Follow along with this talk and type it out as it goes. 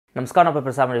నమస్కారం నా పేరు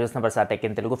ప్రసాద్ మీరు చూస్తున్న ప్రసాద్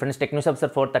ఫ్రెండ్స్ టెక్న్యూస్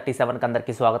ఎపిసోడ్ 437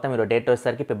 అందరికీ స్వాగతం. మీరు డేట్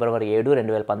వచ్చేసరికి ఫిబ్రవరి 7,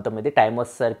 2019 టైం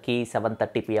వచ్చేసరికి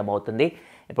 7:30 PM అవుతుంది.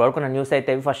 ఇప్పటివరకు నా న్యూస్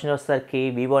అయితే ఫస్ట్ న్యూస్ వచ్చేసరికి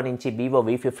వివో నుంచి వివో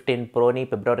V15 ప్రోని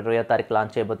ఫిబ్రవరి 20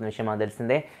 లాంచ్ చేయబోతున్న విషయం మనకు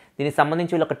తెలిసిందే. దీనికి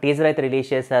సంబంధించి వీళ్ళు ఒక టీజర్ అయితే రిలీజ్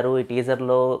చేశారు. ఈ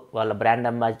టీజర్లో వాళ్ళ బ్రాండ్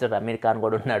అంబాసిడర్ అమీర్ ఖాన్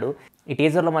కూడా ఉన్నాడు. ఈ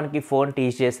టీజర్లో మనకి ఫోన్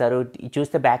టీజ్ చేశారు.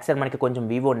 చూస్తే బ్యాక్ సైడ్ మనకి కొంచెం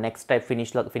వివో నెక్స్ట్ టైప్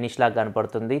ఫినిష్ లాగా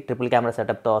కనపడుతుంది. ట్రిపుల్ కెమెరా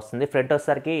సెటప్తో వస్తుంది. ఫ్రంట్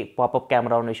వచ్చేసరికి పాపప్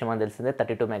కెమెరా ఉన్న విషయం మనకు తెలిసిందే.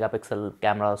 32 మెగాపిక్సెల్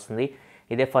కెమెరా వస్తుంది.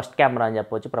 ఇదే ఫస్ట్ కెమెరా అని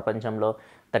చెప్పొచ్చు ప్రపంచంలో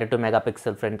 32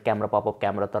 మెగాపిక్సెల్ ఫ్రంట్ కెమెరా పాపప్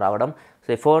కెమెరాతో రావడం. సో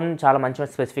ఈ ఫోన్ చాలా మంచి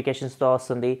స్పెసిఫికేషన్స్తో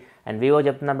వస్తుంది. అండ్ వివో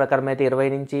చెప్తున్న ప్రకారం అయితే 20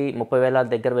 నుంచి 30 వేల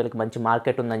దగ్గర వీళ్ళకి మంచి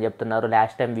మార్కెట్ ఉందని చెప్తున్నారు.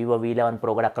 Last time Vivo V11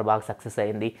 pro కూడా అక్కడ బాగా సక్సెస్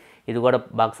అయింది. ఇది కూడా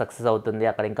బాగా సక్సెస్ అవుతుంది.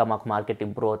 అక్కడ ఇంకా మాకు మార్కెట్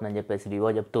ఇంప్రూవ్ అవుతుందని చెప్పేసి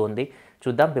వివో చెప్తూ ఉంది.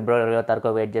 చూద్దాం ఫిబ్రవరి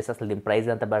 20 వెయిట్ చేసి అసలు దీని ప్రైస్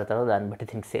ఎంత పెడతారో దాన్ని బట్టి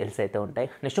దీనికి సేల్స్ అయితే ఉంటాయి.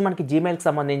 నెక్స్ట్ మనకి జీమెయిల్కి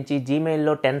సంబంధించి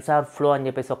జీమెయిల్లో టెన్సార్ ఫ్లో అని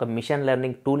చెప్పేసి ఒక మిషన్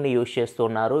లెర్నింగ్ టూల్ని యూజ్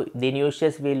చేస్తున్నారు. దీన్ని యూజ్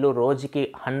చేసి వీళ్ళు రోజుకి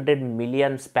 100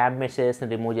 మిలియన్ స్పామ్ మెసేజెస్ని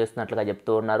రిమూవ్ చేస్తున్నట్లుగా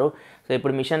చెప్తూ ఉన్నారు. సో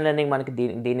ఇప్పుడు మిషన్ లెర్నింగ్ మనకి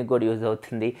దీనికి కూడా యూజ్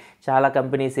అవుతుంది. చాలా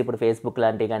కంపెనీస్ ఇప్పుడు ఫేస్బుక్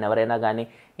లాంటివి కానీ ఎవరైనా కానీ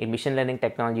ఈ మిషన్ లెర్నింగ్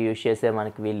టెక్నాలజీ యూజ్ చేసే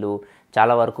మనకి వీళ్ళు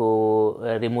చాలా వరకు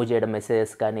రిమూవ్ చేయడం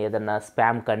మెసేజెస్ కానీ ఏదన్నా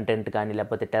స్పామ్ కంటెంట్ కానీ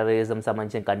లేకపోతే టెర్రరిజం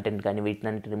సంబంధించిన కంటెంట్ కానీ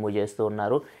వీటిని రిమూవ్ చేస్తూ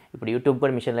ఉన్నారు. ఇప్పుడు యూట్యూబ్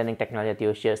కూడా మిషన్ లెర్నింగ్ టెక్నాలజీ అయితే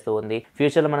యూజ్ చేస్తూ ఉంది.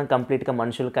 ఫ్యూచర్లో మనం కంప్లీట్గా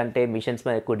మనుషుల కంటే మిషన్స్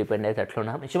మీద ఎక్కువ డిపెండ్ అయితే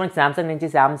అట్లున్నాం. నెక్స్ట్ మనకి సామ్సంగ్ నుంచి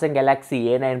సామ్సంగ్ గెలాక్సీ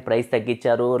A9 ప్రైస్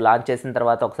తగ్గించారు. లాంచ్ చేసిన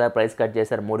తర్వాత ఒకసారి ప్రైస్ కట్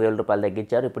చేశారు. 3,000 రూపాయలు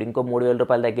తగ్గించారు. ఇప్పుడు ఇంకో 3,000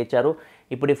 రూపాయలు తగ్గించారు.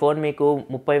 ఇప్పుడు ఈ ఫోన్ మీకు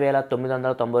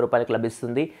 30,990 రూపాయలకి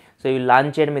లభిస్తుంది. సో ఇవి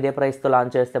లాంచ్ చేయడం ఇదే ప్రైస్తో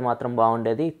లాంచ్ చేస్తే మాత్రం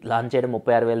బాగుండేది. లాంచ్ చేయడం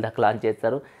 36,000 దాకా లాంచ్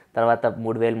చేస్తారు. తర్వాత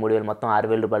 3,000 మొత్తం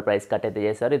 6,000 రూపాయలు ప్రైస్ కట్ అయితే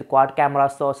చేశారు. ఇది క్వాడ్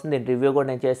కెమెరాస్తో వస్తుంది. దీని రివ్యూ కూడా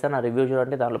నేను చేస్తాను. ఆ రివ్యూ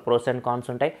చూడండి, దాంట్లో ప్రోస్ అండ్ కాన్స్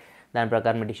ఉంటాయి. దాని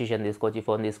ప్రకారం మీ డిసిషన్ తీసుకోవచ్చు ఈ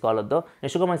ఫోన్ తీసుకోవాలొద్దు.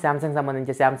 నెక్స్ట్గా మనకి సామ్సంగ్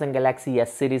సంబంధించి సామ్సంగ్ గెలాక్సీ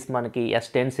S సిరీస్ మనకి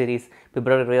S10 సిరీస్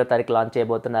ఫిబ్రవరి 20 లాంచ్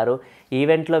చేయబోతున్నారు.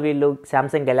 ఈవెంట్లో వీళ్ళు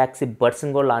సామ్సంగ్ గెలాక్సీ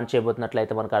బడ్స్ని కూడా లాంచ్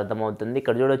చేయబోతున్నట్లయితే మనకు అర్థమవుతుంది.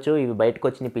 ఇక్కడ చూడొచ్చు ఇవి బయటకు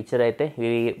వచ్చిన పిక్చర్ అయితే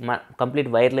ఇవి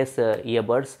కంప్లీట్ వైర్లెస్ ఇయర్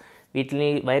బడ్స్. వీటిని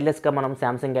వైర్లెస్గా మనం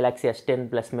సామ్సంగ్ గెలాక్సీ S10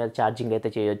 ప్లస్ మీద ఛార్జింగ్ అయితే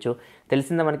చేయొచ్చు.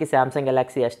 తెలిసిందే మనకి Samsung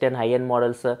Galaxy S10 high end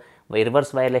models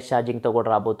reverse wireless ఛార్జింగ్తో కూడా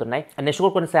రాబోతున్నాయి. నెక్స్ట్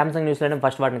కూడా కొన్ని సామ్సంగ్ న్యూస్లో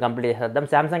ఫస్ట్ వాటిని కంప్లీట్ చేసేద్దాం.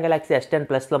 సామ్సంగ్ గెలాక్సీ S10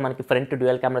 ప్లస్లో మనకి ఫ్రంట్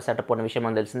డ్యూయల్ కెమెరా సెటప్ ఉన్న విషయం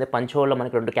మనకు తెలిసిందే. పంచ్ హోల్లో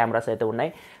మనకి 2 కెమెరాస్ అయితే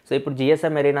ఉన్నాయి. సో ఇప్పుడు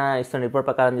GSM ఎరీనా ఇస్తున్న రిపోర్ట్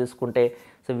ప్రకారం చూసుకుంటే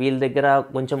సో వీళ్ళ దగ్గర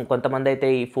కొంతమంది అయితే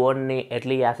ఈ ఫోన్ని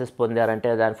ఎట్లీ యాక్సెస్ పొందారంటే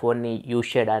దాని ఫోన్ని యూజ్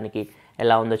చేయడానికి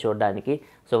ఎలా ఉందో చూడడానికి.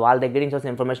 సో వాళ్ళ దగ్గర నుంచి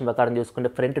వచ్చిన ఇన్ఫర్మేషన్ ప్రకారం చూసుకుంటే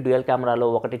ఫ్రంట్ డ్యూయల్ కెమెరాలో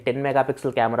ఒకటి 10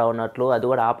 మెగాపిక్సెల్ కెమెరా ఉన్నట్లు, అది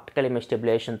కూడా optical image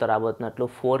స్టెబిలైజేషన్తో రాబోతున్నట్లు,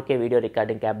 4K video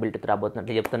recording క్యాపబిలిటీతో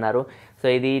రాబోతున్నట్లు చెప్తున్నారు. సో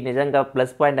ఇది నిజంగా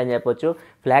ప్లస్ పాయింట్ అని చెప్పొచ్చు.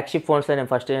 ఫ్లాగ్షిప్ ఫోన్స్లో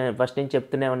నేను ఫస్ట్ నుంచి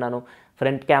చెప్తూనే ఉన్నాను,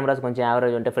 ఫ్రంట్ కెమెరాస్ కొంచెం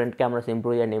యావరేజ్ ఉంటే ఫ్రంట్ కెమెరాస్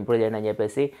ఇంప్రూవ్ చేయండి అని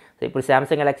చెప్పేసి. సో ఇప్పుడు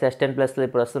సామ్సంగ్ గెలాక్సీ S10 ప్లస్లో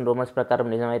ఇప్పుడు వస్తున్న రూమర్స్ ప్రకారం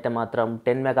నిజమైతే మాత్రం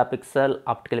 10 megapixel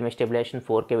optical image stabilisation,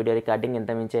 4K video recording,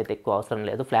 ఇంత మించి అయితే ఎక్కువ అవసరం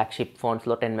లేదు. ఫ్లాగ్షిప్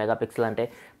ఫోన్స్లో 10 మెగాపిక్సెల్ అంటే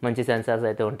మంచి సెన్సార్స్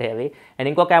అయితే ఉంటాయి అవి. అండ్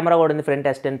ఇంకో కెమెరా కూడా ఉంది ఫ్రంట్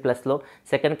S10 ప్లస్లో.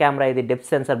 సెకండ్ కెమెరా ఇది డెప్త్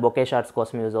సెన్సార్ బొకే షాట్స్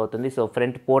కోసం యూజ్ అవుతుంది. సో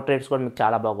ఫ్రంట్ పోర్ట్రేట్స్ కూడా మీకు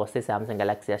చాలా బాగా వస్తాయి సామ్సంగ్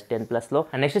గెలాక్సీ S10 ప్లస్లో.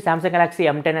 And next Samsung Galaxy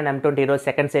M10 and M20 ఈరోజు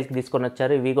సెకండ్ సేల్కి తీసుకొని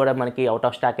వచ్చారు. ఇవి కూడా మనకి అవుట్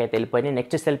ఆఫ్ స్టాక్ అయితే వెళ్ళిపోయినాయి.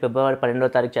 నెక్స్ట్ సేల్ ఫిబ్రవరి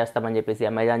 12 చేస్తామని చెప్పేసి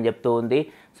అమెజాన్ చెప్తూ ఉంది.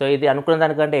 సో ఇది అనుకున్న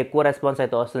దానికంటే ఎక్కువ రెస్పాన్స్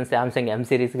అయితే వస్తుంది సామ్సంగ్ M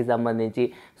సిరీస్కి సంబంధించి.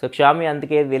 సో Xiaomi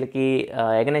అందుకే వీళ్ళకి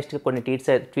ఎగనెస్ట్గా కొన్ని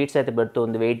ట్వీట్స్ అయితే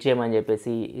పెడుతుంది, వెయిట్ చేయమని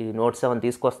చెప్పేసి. ఈ Note 7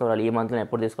 తీసుకొస్తున్నారు వాళ్ళు ఈ మంత్లో,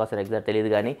 ఎప్పుడు తీసుకొస్తారు ఎగ్జాక్ట్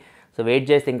తెలియదు కానీ. సో వెయిట్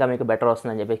చేస్తే ఇంకా మీకు బెటర్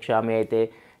వస్తుందని చెప్పి Xiaomi అయితే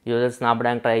యూజర్స్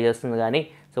Snapdragon ట్రై చేస్తుంది కానీ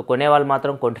సో కొనేవాళ్ళు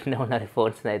మాత్రం కొంటూనే ఉన్నారు ఈ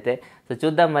ఫోన్స్ని అయితే. సో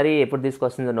చూద్దాం మరి ఎప్పుడు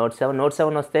తీసుకొస్తుందో Note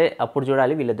 7 వస్తే అప్పుడు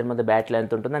చూడాలి వీళ్ళిద్దరి మధ్య బ్యాటరీ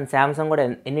ఎంత ఉంటుంది. అండ్ సామ్సంగ్ కూడా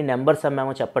ఎన్ని నెంబర్స్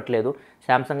అమ్మామో చెప్పట్లేదు.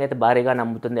 సామ్సంగ్ అయితే భారీగా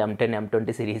నమ్ముతుంది M10,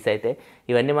 M20 సిరీస్ అయితే.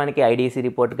 ఇవన్నీ మనకి IDC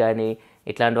రిపోర్ట్ కానీ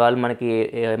ఇట్లాంటి వాళ్ళు మనకి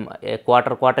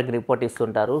క్వార్టర్కి రిపోర్ట్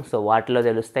ఇస్తుంటారు. సో వాటిలో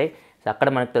తెలుస్తాయి. సో అక్కడ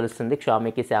మనకు తెలుస్తుంది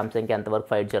Xiaomiకి సామ్సంగ్కి ఎంతవరకు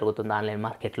ఫైట్ జరుగుతుంది ఆన్లైన్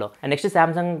మార్కెట్లో. అండ్ నెక్స్ట్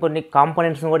సామ్సంగ్ కొన్ని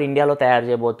కాంపోనెంట్స్ని కూడా ఇండియాలో తయారు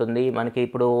చేయబోతుంది. మనకి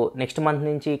ఇప్పుడు నెక్స్ట్ మంత్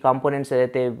నుంచి కాంపోనెంట్స్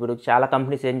ఏదైతే ఇప్పుడు చాలా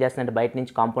కంపెనీస్ ఏం చేస్తున్నాయంటే బయట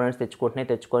నుంచి కాంపోనెంట్స్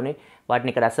తెచ్చుకొని వాటిని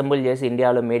ఇక్కడ అసెంబుల్ చేసి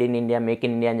ఇండియాలో made in India, make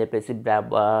in India అని చెప్పేసి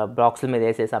బాక్సుల మీద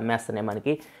వేసేసి అమ్మేస్తున్నాయి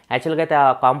మనకి. యాక్చువల్గా అయితే ఆ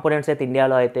కాంపోనెంట్స్ అయితే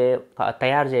ఇండియాలో అయితే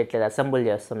తయారు చేయట్లేదు, అసెంబుల్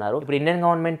చేస్తున్నారు. ఇప్పుడు ఇండియన్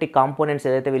గవర్నమెంట్ ఈ కాంపోనెంట్స్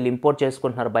ఏదైతే వీళ్ళు ఇంపోర్ట్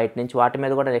చేసుకుంటున్నారు బయట నుంచి, వాటి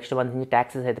మీద కూడా నెక్స్ట్ మంత్ నుంచి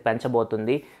ట్యాక్సెస్ అయితే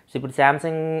పెంచబోతుంది. సో ఇప్పుడు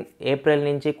సామ్సంగ్ ఏప్రిల్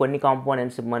నుంచి కొన్ని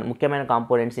కాంపోనెంట్స్, ముఖ్యమైన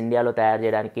కాంపోనెంట్స్ ఇండియాలో తయారు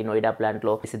చేయడానికి నోయిడా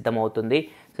ప్లాంట్లో సిద్ధమవుతుంది.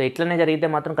 సో ఇట్లనే జరిగితే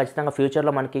మాత్రం ఖచ్చితంగా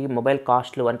ఫ్యూచర్లో మనకి మొబైల్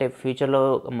కాస్ట్లు, అంటే ఫ్యూచర్లో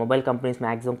మొబైల్ కంపెనీస్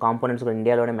మ్యాక్సిమం కాంపోనెంట్స్ కూడా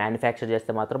ఇండియాలోనే మ్యానుఫ్యాక్చర్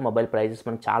చేస్తే మాత్రం మొబైల్ ప్రైజెస్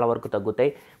మనకి చాలా వరకు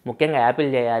తగ్గుతాయి. ముఖ్యంగా యాపిల్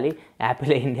చేయాలి.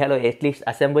 యాపిల్ ఇండియాలో అట్లీస్ట్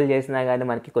అసెంబుల్ చేసినా కానీ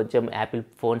మనకి కొంచెం యాపిల్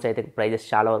ఫోన్స్ అయితే ప్రైజెస్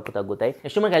చాలా వరకు తగ్గుతాయి.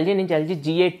 నెక్స్ట్ మనకి LG నుంచి LG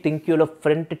G8 ThinQ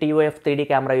front TOF 3D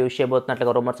camera use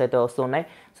చేయబోతున్నట్లుగా rumours అయితే వస్తున్నాయి.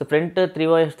 So front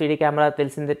TOF 3D camera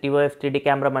తెలిసిందే. TOF 3D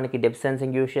కెమెరా మనకి డెప్త్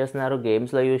సెన్సింగ్ యూస్ చేస్తున్నారు,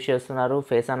 గేమ్స్లో యూస్ చేస్తున్నారు,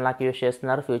 ఫేస్ అన్లాక్ యూస్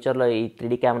చేస్తున్నారు. ఫ్యూచర్లో ఈ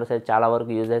 3D కెమెరాస్ అయితే చాలా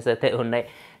వరకు యూజెస్ అయితే ఉన్నాయి.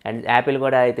 అండ్ యాపిల్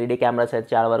కూడా ఈ 3D కెమెరాస్ అయితే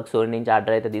చాలా వరకు సోనీ నుంచి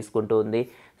ఆర్డర్ అయితే తీసుకుంటూ ఉంది.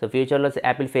 సో ఫ్యూచర్లో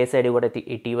యాపిల్ ఫేస్ ఐడి కూడా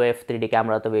ఈ TOF 3D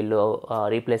కెమెరాతో వీళ్ళు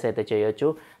రీప్లేస్ అయితే చేయొచ్చు.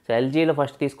 సో ఎల్జీలో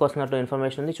ఫస్ట్ తీసుకొస్తున్నట్టు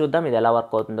ఇన్ఫర్మేషన్ ఉంది. చూద్దాం ఇది ఎలా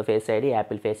వర్క్ అవుతుందో ఫేస్ ఐడి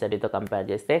యాపిల్ ఫేస్ ఐడితో కంపేర్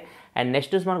చేస్తే. అండ్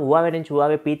నెక్స్ట్ మనకు హువావే నుంచి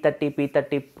హువావే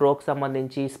P30 ప్రోకి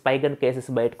సంబంధించి స్పైగన్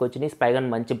కేసెస్ బయటకు వచ్చినాయి. స్పైగన్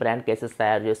మంచి బ్రాండ్ కేసెస్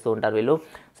తయారు చేస్తూ ఉంటారు వీళ్ళు.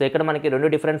 సో ఇక్కడ మనకి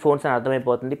 2 డిఫరెంట్ ఫోన్స్ అని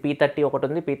అర్థమైపోతుంది. P30 ఒకటి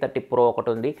ఉంది, P30 Pro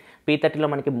ఒకటి ఉంది. P30లో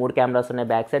మనకి 3 కెమెరాస్ ఉన్నాయి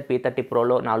బ్యాక్ సైడ్, P30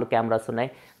 Proలో 4 కెమెరాస్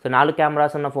ఉన్నాయి. సో 4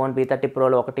 కెమెరాస్ ఉన్న ఫోన్ P30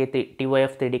 Proలో ఒకటి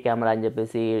TOF 3D కెమెరా అని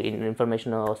చెప్పేసి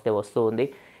ఇన్ఫర్మేషన్ వస్తూ ఉంది.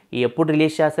 ఎప్పుడు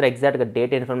రిలీజ్ చేస్తారు ఎగ్జాక్ట్గా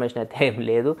డేట్ ఇన్ఫర్మేషన్ అయితే ఏం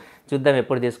లేదు. చూద్దాం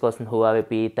ఎప్పుడు తీసుకొస్తుంది హువావే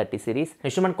P30 సిరీస్.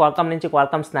 నెక్స్ట్ మన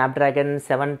క్వాల్కామ్ స్నాప్డ్రాగన్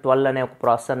 712 అనే ఒక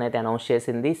ప్రాసెసర్ని అయితే అనౌన్స్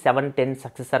చేసింది. 710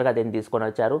 సక్సెసర్గా దీన్ని తీసుకొని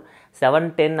వచ్చారు.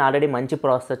 710 ఆల్రెడీ మంచి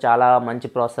ప్రాసెసర్, చాలా మంచి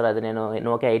ప్రాసెసర్. అది నేను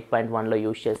నోకియా 8.1లో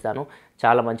యూస్ చేస్తాను.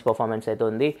 చాలా మంచి పర్ఫార్మెన్స్ అయితే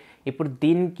ఉంది. ఇప్పుడు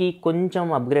దీనికి కొంచెం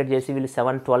అప్గ్రేడ్ చేసి వీళ్ళు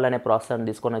 712 అనే ప్రాసెసర్ని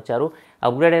తీసుకొని వచ్చారు.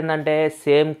 అప్గ్రేడ్ ఏంటంటే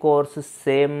same course,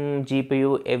 same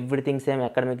GPU, everything same,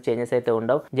 ఎక్కడ మీకు చేంజెస్ అయితే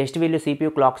ఉండవు. జస్ట్ వీళ్ళు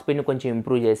CPU క్లాక్ స్పీడ్ని కొంచెం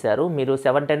ఇంప్రూవ్ చేశారు. మీరు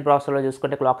 710 ప్రాసెసర్లో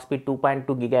చూసుకుంటే క్లాక్ స్పీడ్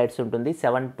 2.2 GHz ఉంటుంది.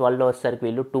 712లో వచ్చేసరికి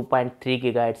వీళ్ళు 2.3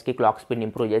 GHzకి క్లాక్ స్పీడ్ని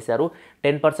ఇంప్రూవ్ చేశారు.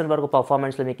 10% వరకు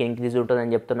పర్ఫార్మెన్స్లో మీకు ఇంక్రీజ్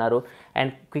ఉంటుందని చెప్తున్నారు.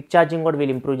 అండ్ క్విక్ ఛార్జింగ్ కూడా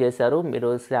వీళ్ళు ఇంప్రూవ్ చేశారు. మీరు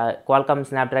క్వాల్కామ్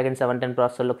స్నాప్డ్రాగన్ 710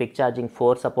 ప్రాసెసర్లో క్విక్ ఛార్జింగ్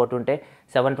 4 సపోర్ట్ ఉంటే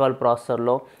 712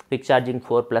 ప్రాసెసర్లో క్విక్ ఛార్జింగ్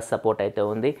 4+ సపోర్ట్ అయితే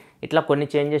ఉంది. ఇట్లా కొన్ని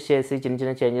చేంజెస్ చేసి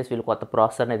చిన్న చేంజెస్ వీళ్ళు కొత్త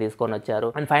ప్రాసెసర్ని తీసుకొని వచ్చారు.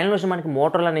 అండ్ ఫైనల్ వచ్చి మనకి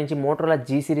మోటోరోలా నుంచి మోటోరోలా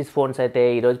G సిరీస్ ఫోన్స్ అయితే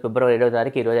ఈరోజు ఫిబ్రవరి 7వ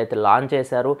తారీఖు ఈరోజు అయితే లాంచ్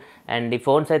చేశారు. అండ్ ఈ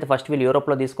ఫోన్స్ అయితే ఫస్ట్ వీళ్ళు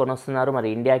యూరోప్లో తీసుకొని వస్తున్నారు. మరి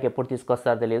ఇండియాకి ఎప్పుడు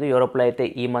తీసుకొస్తారో తెలియదు. యూరోప్లో అయితే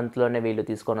ఈ మంత్లోనే వీళ్ళు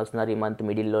తీసుకొని వస్తున్నారు, ఈ మంత్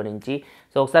మిడిల్లో నుంచి.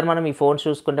 సో ఒకసారి మనం ఈ ఫోన్స్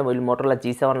చూసుకుంటే వీళ్ళు మోటోరోలా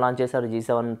G7 లాంచ్ చేశారు,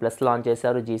 G7 Plus లాంచ్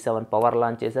చేశారు, G7 పవర్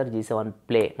లాంచ్ చేశారు, G7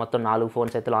 ప్లే, మొత్తం 4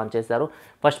 ఫోన్స్ అయితే లాంచ్ చేశారు.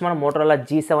 ఫస్ట్ మనం మోటోరోలా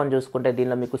G7 చూసుకుంటే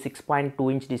దీనిలో మీకు 6.2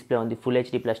 ఇంచ్ డిస్ప్లే ఉంది, full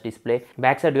HD+ display.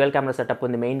 Back side dual camera setup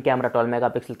ఉంది. Main camera 12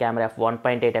 megapixel camera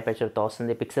f1.8 అపర్చర్తో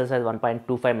వస్తుంది. పిక్సెల్ సైజ్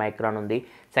 1.25 మైక్రాన్ ఉంది.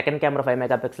 Second camera 5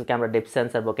 megapixel camera depth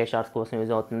sensor bouquet shots కోసం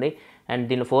యూజ్ అవుతుంది. అండ్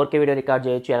దీనిలో 4K వీడియో రికార్డ్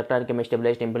చేయొచ్చు. Electronic image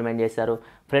stabilisation implement చేశారు.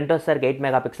 Front వచ్చేసరికి 8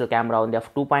 megapixel camera ఉంది,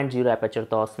 f2.0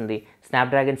 అపర్చర్తో వస్తుంది.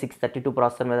 స్నాప్డ్రాగన్ 632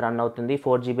 ప్రాసెసర్ మీద రన్ అవుతుంది.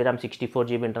 4GB RAM,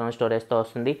 64GB ఇంటర్నల్ స్టోరేజ్తో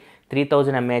వస్తుంది.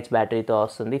 3000 mAh బ్యాటరీతో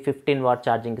వస్తుంది. 15 వాట్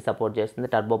ఛార్జింగ్కి సపోర్ట్ చేస్తుంది,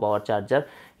 టర్బో పవర్ ఛార్జర్.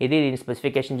 ఇది దీని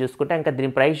స్పెసిఫికేషన్ చూసుకుంటే. ఇంకా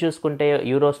దీని ప్రైస్ చూసుకుంటే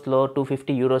యూరోస్లో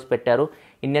 250 యూరోస్ పెట్టారు.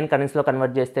 ఇండియన్ కరెన్సీలో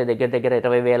కన్వర్ట్ చేస్తే దగ్గర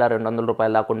 20,200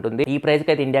 రూపాయల దాకా ఉంటుంది. ఈ ప్రైస్కి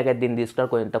అయితే ఇండియాకి అయితే దీన్ని తీసుకున్నారు,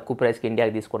 కొంచెం తక్కువ ప్రైస్కి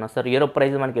ఇండియాకి తీసుకొని వస్తారు. యూరోప్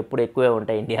ప్రైస్ మనకి ఎప్పుడు ఎక్కువే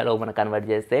ఉంటాయి ఇండియాలో మనం కన్వర్ట్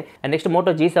చేస్తే. And next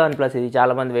Moto G7 Plus, ఇది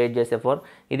చాలా మంది వెయిట్ చేసే ఫోన్.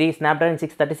 ఇది స్నాప్డ్రాగన్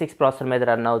 636 ప్రాసెసర్ మీద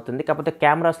రన్ అవుతుంది. కాకపోతే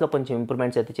కెమెరాస్లో కొంచెం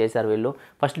ఇంప్రూవ్మెంట్స్ అయితే చేశారు వీళ్ళు.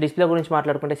 ఫస్ట్ డిస్ప్లే గురించి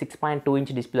మాట్లాడుకుంటే 6.2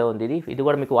 ఇంచ్ డిస్ప్లే ఉంది. ఇది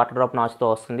కూడా మీకు వాటర్ డ్రాప్ నాచ్తో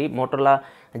వస్తుంది. మోటోరోలా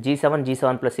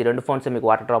G7 Plus ఈ 2 ఫోన్స్ మీకు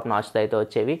వాటర్ డ్రాప్ నాచ్తో అయితే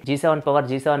వచ్చేవి. G7 పవర్,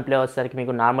 G7 ప్లే వచ్చేసరికి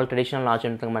మీకు నార్మల్ ట్రెడిషనల్ నాచ్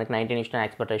ఉంటుంది మనకి 19:9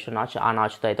 ఎక్స్పర్ట్ రేషియో నాచ్, ఆ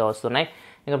నాచ్తో అయితే వస్తున్నాయి.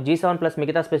 ఇంకా G7 Plus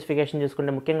మిగతా స్పెసిఫికేషన్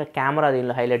చూసుకుంటే ముఖ్యంగా కెమెరా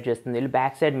దీనిలో హైలైట్ చేస్తుంది. వీళ్ళు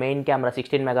back side main camera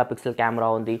 16 megapixel camera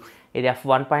ఉంది. ఇది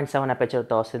f1.7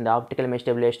 అపర్చర్తో వస్తుంది. ఆప్టికల్ ఇమేజ్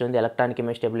స్టెబిలైజేషన్ ఉంది, ఎలక్ట్రానిక్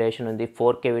ఇమేజ్ స్టెబిలైజేషన్ ఉంది,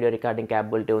 4K వీడియో రికార్డింగ్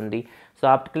క్యాపబిలిటీ ఉంది. సో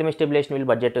ఆప్టికల్ ఇమేజ్ స్టెబిలైజేషన్ వీళ్ళు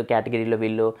బడ్జెట్ కేటగిరీలో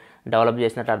వీళ్ళు డెవలప్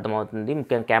చేసినట్టు అర్థమవుతుంది,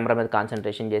 ముఖ్యంగా కెమెరా మీద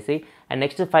కాన్సన్ట్రేషన్ చేసి. And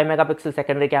next 5 megapixel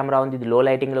secondary camera ఉంది. ఇది లో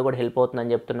లైటింగ్లో కూడా హెల్ప్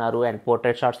అవుతుందని చెప్తున్నారు. అండ్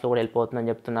పోర్ట్రేట్ షాట్స్లో కూడా హెల్ప్ అవుతుందని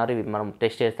చెప్తున్నారు. ఇవి మనం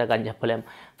టెస్ట్ చేస్తే కానీ చెప్పలేము.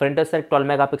 ఫ్రంట్ వచ్చేసరికి 12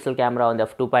 మెగాపిక్సెల్ కెమెరా ఉంది,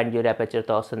 f2.0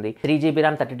 అపర్చర్తో వస్తుంది. 3GB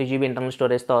RAM, 32GB ఇంటర్నల్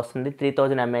స్టోరేజ్తో వస్తుంది.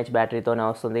 3000 mAh బ్యాటరీతోనే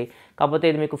వస్తుంది. కాకపోతే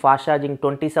ఇది మీకు fast charging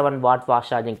 27 watt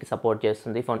fast ఛార్జింగ్కి support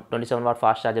చేస్తుంది. 27 వాట్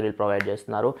ఫాస్ట్ ఛార్జర్ వీళ్ళు ప్రొవైడ్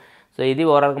చేస్తున్నారు. సో ఇది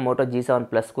ఓవరాల్గా మోటో G7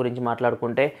 Plus గురించి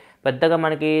మాట్లాడుకుంటే పెద్దగా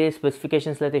మనకి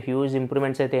స్పెసిఫికేషన్స్లో అయితే హ్యూజ్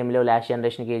ఇంప్రూవ్మెంట్స్ అయితే ఏం లేవు లాస్ట్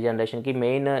జనరేషన్కి ఈ జనరేషన్కి.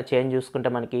 మెయిన్ చేంజ్ చూసుకుంటే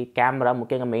మనకి కెమెరా,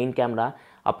 ముఖ్యంగా main camera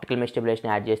optical image stabilisation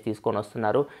add చేసి తీసుకొని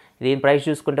వస్తున్నారు. దీని ప్రైస్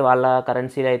చూసుకుంటే వాళ్ళ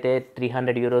కరెన్సీలో అయితే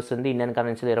 300 యూరోస్ ఉంది. ఇండియన్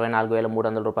కరెన్సీలో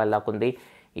 24,300 రూపాయల దాకా ఉంది.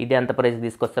 ఇది ఎంత ప్రైస్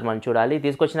తీసుకొస్తారు మనం చూడాలి.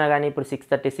 తీసుకొచ్చినా కానీ ఇప్పుడు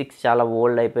 636 చాలా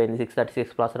ఓల్డ్ అయిపోయింది.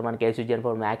 636 ప్రాసెసర్ మనకి A Gen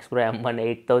 4 Max Pro M1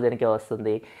 8,000కే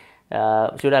వస్తుంది.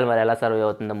 చూడాలి మరి ఎలా సర్వ్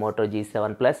అవుతుందో Moto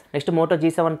G7 Plus. Next Moto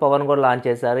G7 power కూడా లాంచ్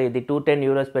చేశారు. ఇది 210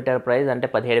 యూరోస్ పెట్టారు ప్రైస్, అంటే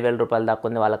 17,000 రూపాయల దాకా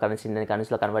ఉంది వాళ్ళ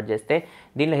కరెన్సీలో కన్వర్ట్ చేస్తే.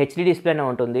 దీనిలో HD డిస్ప్లేనే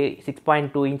ఉంటుంది.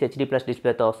 6.2 ఇంచ్ HD+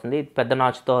 డిస్ప్లేతో వస్తుంది, పెద్ద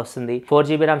నాచ్తో వస్తుంది.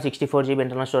 4GB RAM, 64GB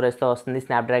ఇంటర్నల్ స్టోరేజ్తో వస్తుంది.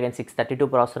 స్నాప్డ్రాగన్ 632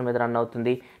 ప్రాసెసర్ మీద రన్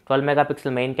అవుతుంది. 12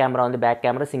 మెగాపిక్సెల్ మెయిన్ కెమెరా ఉంది. బ్యాక్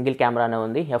కెమెరా సింగిల్ కెమెరానే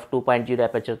ఉంది, f2.0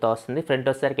 అపర్చర్తో వస్తుంది. ఫ్రంట్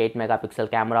వచ్చేసరికి 8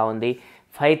 మెగాపిక్సెల్ కెమెరా ఉంది.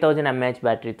 5000 mAh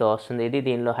బ్యాటరీతో వస్తుంది. ఇది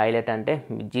దీనిలో హైలైట్ అంటే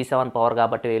G7 పవర్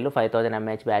కాబట్టి వీళ్ళు 5000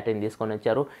 mAh బ్యాటరీని తీసుకొని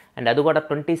వచ్చారు. అండ్ అది కూడా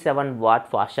 27 వాట్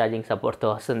ఫాస్ట్ ఛార్జింగ్ సపోర్ట్తో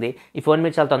వస్తుంది. ఈ ఫోన్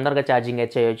మీరు చాలా తొందరగా ఛార్జింగ్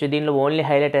అయితే చేయొచ్చు. దీనిలో ఓన్లీ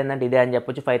హైలైట్ ఏంటంటే ఇదే అని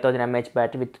చెప్పొచ్చు, 5000 mAh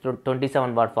battery with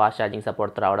 27 watt fast charging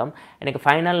సపోర్ట్తో రావడం. అండ్ ఇక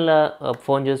ఫైనల్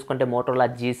ఫోన్ చూసుకుంటే మోటోలా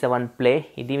G7 ప్లే.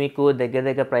 ఇది మీకు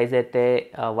దగ్గర ప్రైస్ అయితే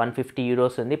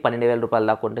 €150 ఉంది, 12,000 రూపాయల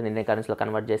దాకా ఉంటుంది ఇండియన్ కరెన్సీలో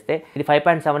కన్వర్ట్ చేస్తే. ఇది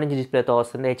 5.7 ఇంచ్ డిస్ప్లేతో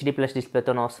వస్తుంది, HD+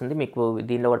 డిస్ప్లేతోనే వస్తుంది. మీకు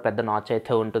దీనిలో కూడా పెద్ద నాచ్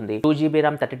అయితే ఉంటుంది. 2GB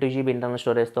RAM 32GB ఇంటర్నల్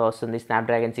స్టోరేజ్తో వస్తుంది.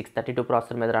 స్నాప్డ్రాగన్ 632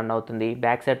 ప్రాసెసర్ మీద రన్ అవుతుంది.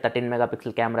 Back side 13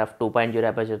 megapixel camera f2.0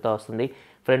 అపర్చర్తో వస్తుంది.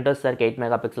 ఫ్రంట్ వచ్చేసరికి 8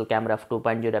 మెగాపిక్సెల్ కెమెరా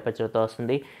f2.0 అపర్చర్తో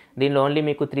వస్తుంది. దీనిలో ఓన్లీ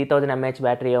మీకు 3000 mAh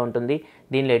బ్యాటరీ ఉంటుంది.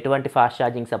 దీనిలో ఎటువంటి ఫాస్ట్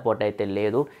ఛార్జింగ్ సపోర్ట్ అయితే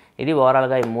లేదు. ఇది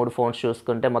ఓవరాల్గా ఈ 3 ఫోన్స్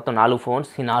చూసుకుంటే మొత్తం 4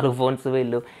 ఫోన్స్. ఈ 4 ఫోన్స్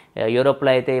వీళ్ళు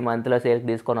యూరోప్లో అయితే ఈ మంత్లో సేల్కి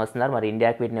తీసుకొని వస్తున్నారు. మరి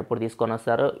ఇండియాకి వీటిని ఎప్పుడు తీసుకొని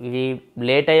వస్తారో. ఇవి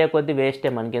లేట్ అయ్యే కొద్దీ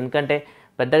వేస్టే మనకి, ఎందుకంటే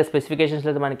పెద్దగా స్పెసిఫికేషన్స్లో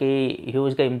అయితే మనకి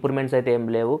హ్యూజ్గా ఇంప్రూవ్మెంట్స్ అయితే ఏం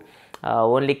లేవు.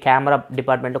 ఓన్లీ కెమెరా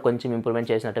డిపార్ట్మెంట్లో కొంచెం ఇంప్రూవ్మెంట్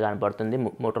చేసినట్టు కనపడుతుంది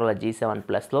మోటోలా G7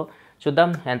 ప్లస్లో. చూద్దాం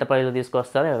ఎంత ప్రైస్లో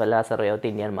తీసుకొస్తారో, వెళ్ళాసారో అయితే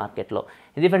ఇండియన్ మార్కెట్లో.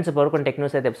 ఇది ఫ్రెండ్స్ పవర్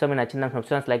టెక్న్యూస్ అయితే ఎపిసోడ్ మీకు నచ్చిందని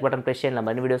నచ్చిన లైక్ బటన్ ప్రెస్ చేయండి.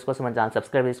 మరిన్ని వీడియోస్ కోసం మన ఛానల్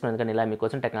సబ్స్క్రైబ్ చేసుకుని, ఎందుకంటే ఇలా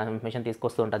మీకోసం టెక్నాలజీ ఇన్ఫర్మేషన్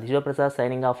తీసుకొస్తూ ఉంటుంది. This is Prasad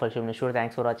signing off for sure.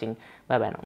 Thanks for watching. By by now.